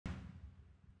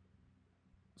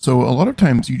So a lot of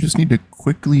times you just need to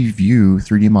quickly view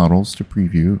 3D models to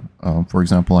preview. For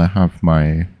example, I have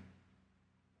my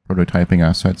prototyping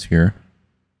assets here,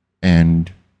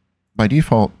 and by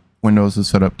default, Windows is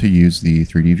set up to use the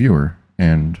 3D viewer,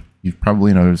 and you've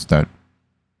probably noticed that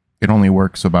it only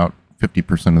works about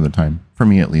 50% of the time, for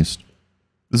me at least.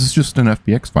 This is just an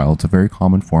FBX file. It's a very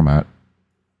common format,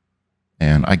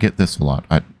 and I get this a lot.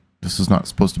 This is not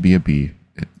supposed to be a B.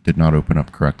 It did not open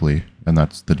up correctly, and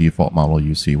that's the default model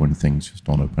you see when things just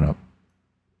don't open up.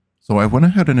 So I went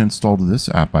ahead and installed this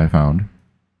app I found.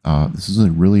 This is a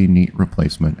really neat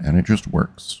replacement, and it just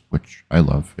works, which I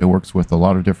love. It works with a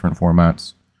lot of different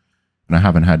formats, and I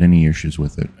haven't had any issues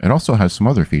with it. It also has some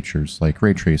other features like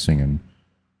ray tracing and,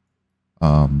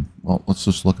 well, let's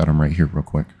just look at them right here real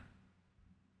quick.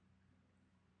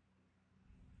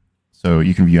 So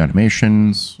you can view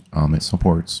animations. It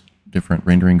supports different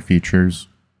rendering features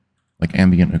like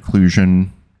ambient occlusion,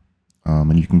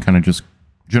 and you can kind of just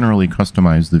generally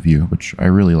customize the view, which I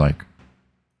really like.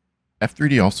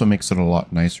 F3D also makes it a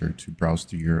lot nicer to browse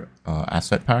through your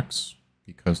asset packs,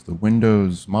 because the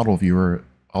Windows model viewer,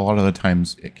 a lot of the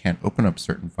times it can't open up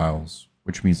certain files,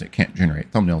 which means it can't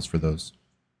generate thumbnails for those.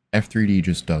 F3D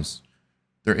just does.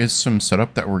 There is some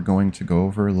setup that we're going to go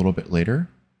over a little bit later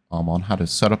on how to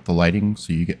set up the lighting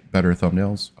so you get better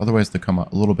thumbnails. Otherwise they come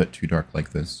out a little bit too dark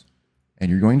like this. And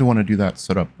you're going to want to do that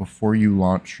setup before you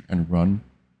launch and run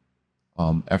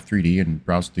F3D and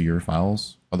browse through your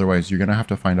files. Otherwise, you're going to have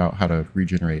to find out how to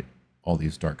regenerate all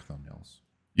these dark thumbnails.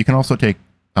 You can also take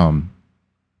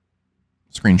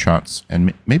screenshots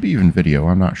and maybe even video,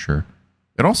 I'm not sure.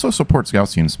 It also supports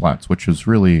Gaussian splats, which is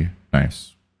really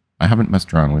nice. I haven't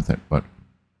messed around with it, but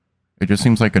it just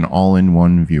seems like an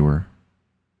all-in-one viewer.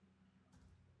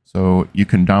 So you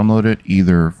can download it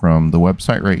either from the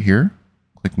website right here,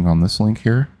 clicking on this link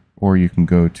here, or you can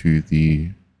go to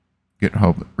the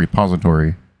GitHub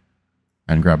repository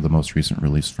and grab the most recent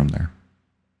release from there.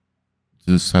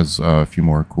 This has a few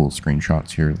more cool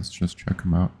screenshots here. Let's just check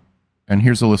them out. And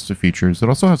here's a list of features. It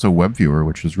also has a web viewer,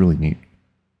 which is really neat.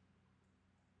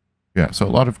 Yeah, so a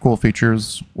lot of cool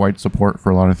features, wide support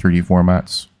for a lot of 3D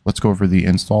formats. Let's go over the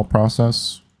install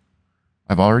process.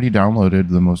 I've already downloaded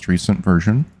the most recent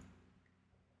version.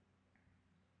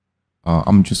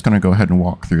 I'm just going to go ahead and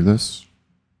walk through this.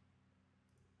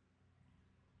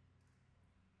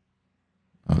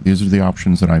 These are the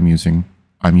options that I'm using.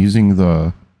 I'm using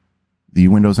the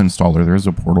Windows installer. There is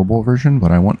a portable version,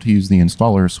 but I want to use the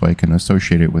installer so I can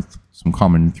associate it with some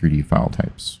common 3D file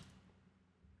types.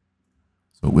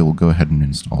 So we'll go ahead and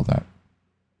install that.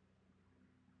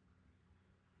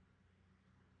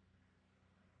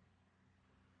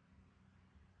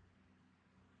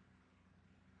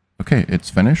 Okay, it's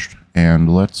finished,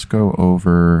 and let's go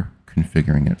over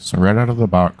configuring it. So right out of the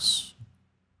box,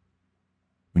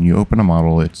 when you open a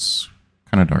model, it's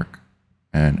kind of dark.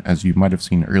 And as you might have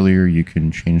seen earlier, you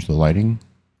can change the lighting.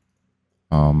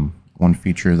 One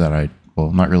feature that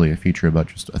well, not really a feature, but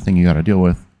just a thing you got to deal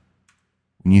with.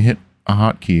 When you hit a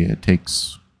hotkey, it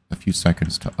takes a few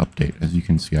seconds to update. As you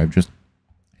can see, I've just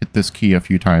hit this key a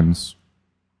few times,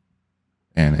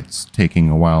 and it's taking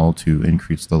a while to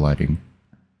increase the lighting.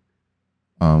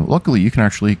 Luckily, you can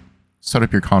actually set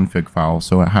up your config file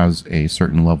so it has a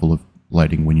certain level of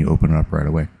lighting when you open it up right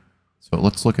away. So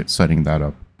let's look at setting that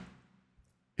up.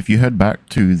 If you head back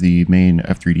to the main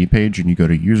F3D page and you go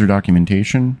to user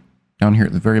documentation, down here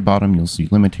at the very bottom, you'll see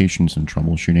limitations and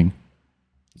troubleshooting.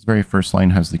 This very first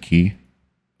line has the key.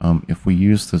 If we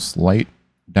use this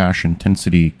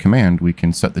light-intensity command, we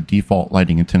can set the default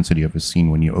lighting intensity of a scene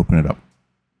when you open it up.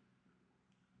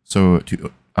 So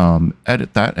to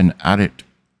edit that and add it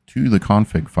to the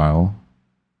config file,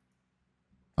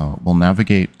 we'll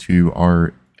navigate to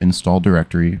our install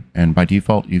directory, and by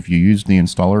default, if you use the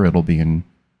installer, it'll be in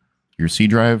your C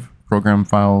drive, program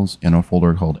files, in a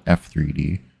folder called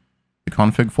F3D. The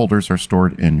config folders are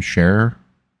stored in share,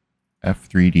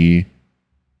 F3D,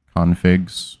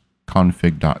 configs,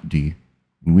 config.d.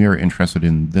 And we are interested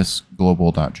in this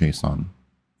global.json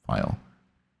file.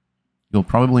 You'll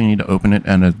probably need to open it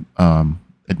in an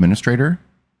administrator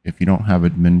if you don't have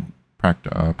admin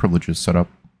privileges set up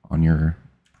on your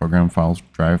program files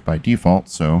drive by default.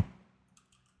 So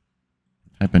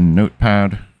type in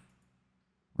notepad,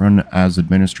 run as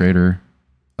administrator.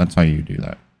 That's how you do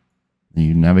that.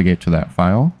 You navigate to that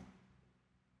file.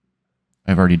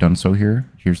 I've already done so here.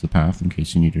 Here's the path in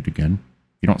case you need it again.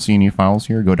 If you don't see any files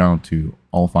here, go down to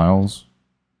all files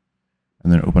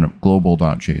and then open up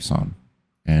global.json.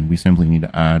 And we simply need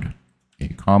to add a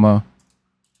comma,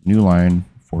 new line,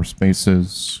 4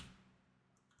 spaces,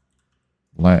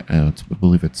 I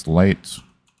believe it's light,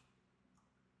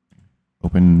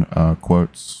 open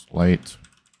quotes, light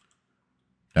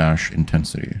dash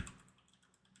intensity.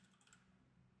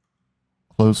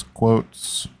 Close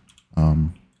quotes,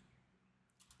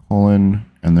 colon,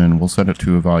 and then we'll set it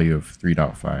to a value of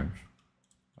 3.5.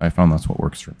 I found that's what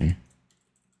works for me.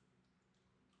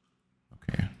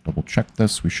 Okay, double check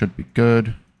this. We should be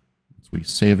good. Once we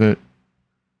save it,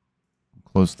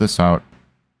 close this out.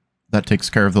 That takes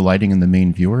care of the lighting in the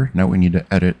main viewer. Now we need to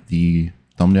edit the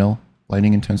thumbnail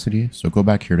lighting intensity. So go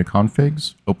back here to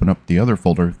configs, open up the other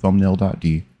folder,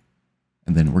 thumbnail.d,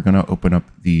 and then we're going to open up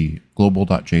the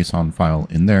global.json file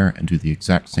in there and do the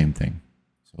exact same thing.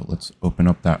 So let's open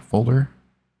up that folder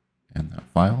and that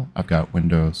file. I've got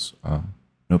Windows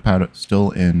Notepad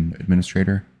still in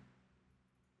Administrator.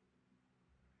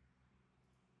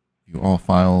 View all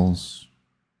files,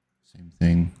 same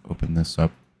thing, open this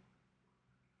up.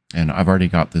 And I've already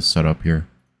got this set up here.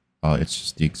 It's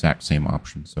just the exact same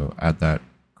option. So add that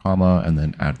comma and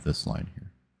then add this line here.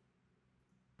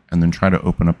 And then try to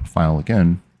open up a file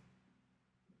again.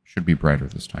 Should be brighter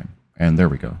this time. And there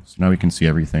we go. So now we can see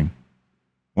everything.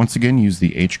 Once again, use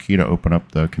the H key to open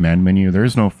up the command menu. There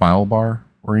is no file bar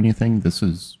or anything. This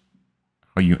is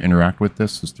how you interact with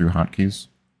this, is through hotkeys.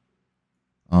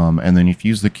 And then if you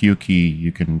use the Q key,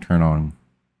 you can turn on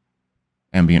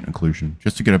ambient occlusion,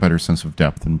 just to get a better sense of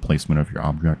depth and placement of your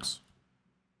objects.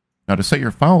 Now to set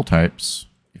your file types,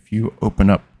 if you open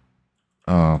up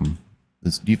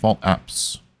this default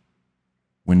apps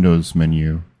Windows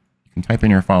menu, you can type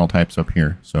in your file types up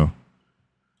here. So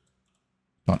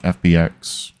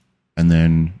 .fbx, and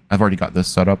then I've already got this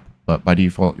set up, but by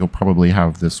default you'll probably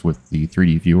have this with the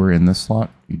 3D viewer in this slot.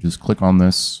 You just click on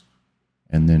this,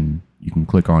 and then you can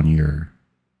click on your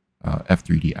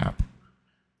F3D app.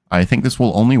 I think this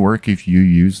will only work if you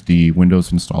use the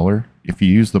Windows installer. If you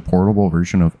use the portable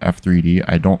version of F3D,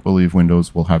 I don't believe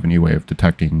Windows will have any way of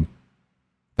detecting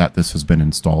that this has been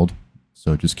installed.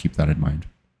 So just keep that in mind.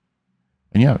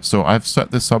 And yeah, so I've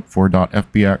set this up for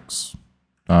 .fbx,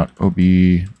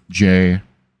 .obj, and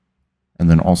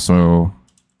then also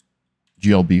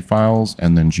GLB files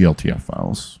and then GLTF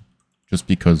files, just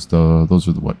because those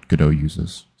are what Godot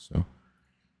uses. So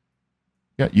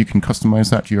yeah, you can customize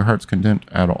that to your heart's content,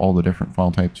 add all the different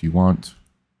file types you want.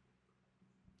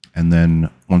 And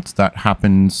then once that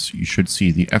happens, you should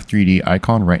see the F3D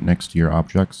icon right next to your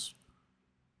objects.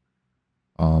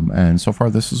 And so far,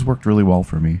 this has worked really well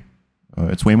for me.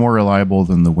 It's way more reliable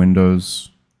than the Windows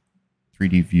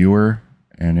 3D viewer,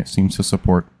 and it seems to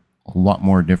support a lot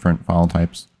more different file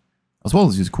types, as well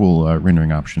as these cool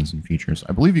rendering options and features.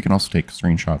 I believe you can also take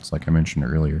screenshots like I mentioned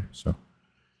earlier. So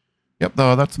yep,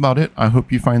 that's about it. I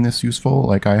hope you find this useful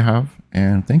like I have,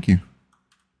 and thank you.